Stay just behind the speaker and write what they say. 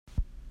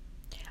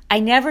I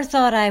never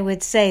thought I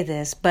would say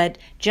this, but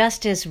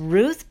Justice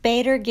Ruth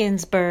Bader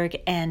Ginsburg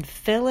and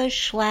Phyllis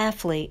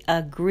Schlafly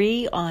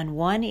agree on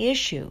one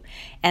issue,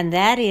 and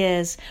that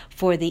is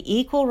for the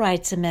Equal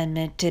Rights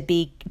Amendment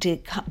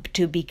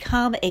to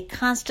become a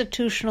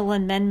constitutional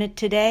amendment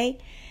today,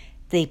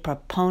 the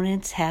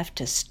proponents have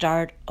to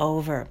start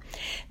over.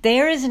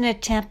 There is an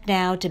attempt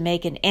now to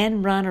make an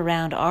end run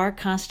around our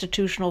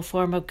constitutional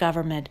form of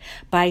government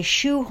by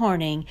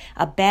shoehorning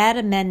a bad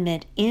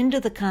amendment into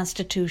the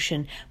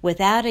Constitution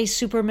without a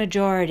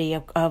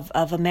supermajority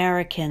of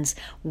Americans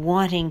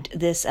wanting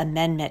this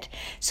amendment.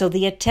 So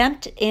the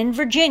attempt in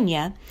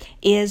Virginia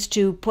is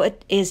to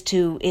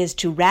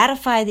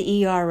ratify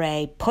the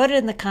ERA, put it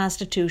in the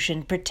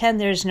Constitution,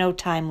 pretend there's no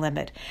time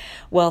limit.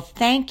 Well,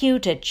 thank you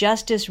to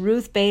Justice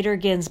Ruth Bader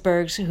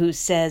Ginsburg, who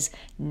says,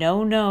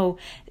 no,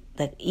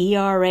 the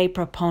ERA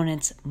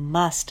proponents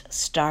must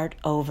start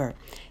over.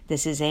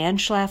 This is Anne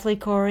Schlafly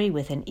Corey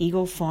with an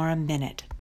Eagle Forum Minute.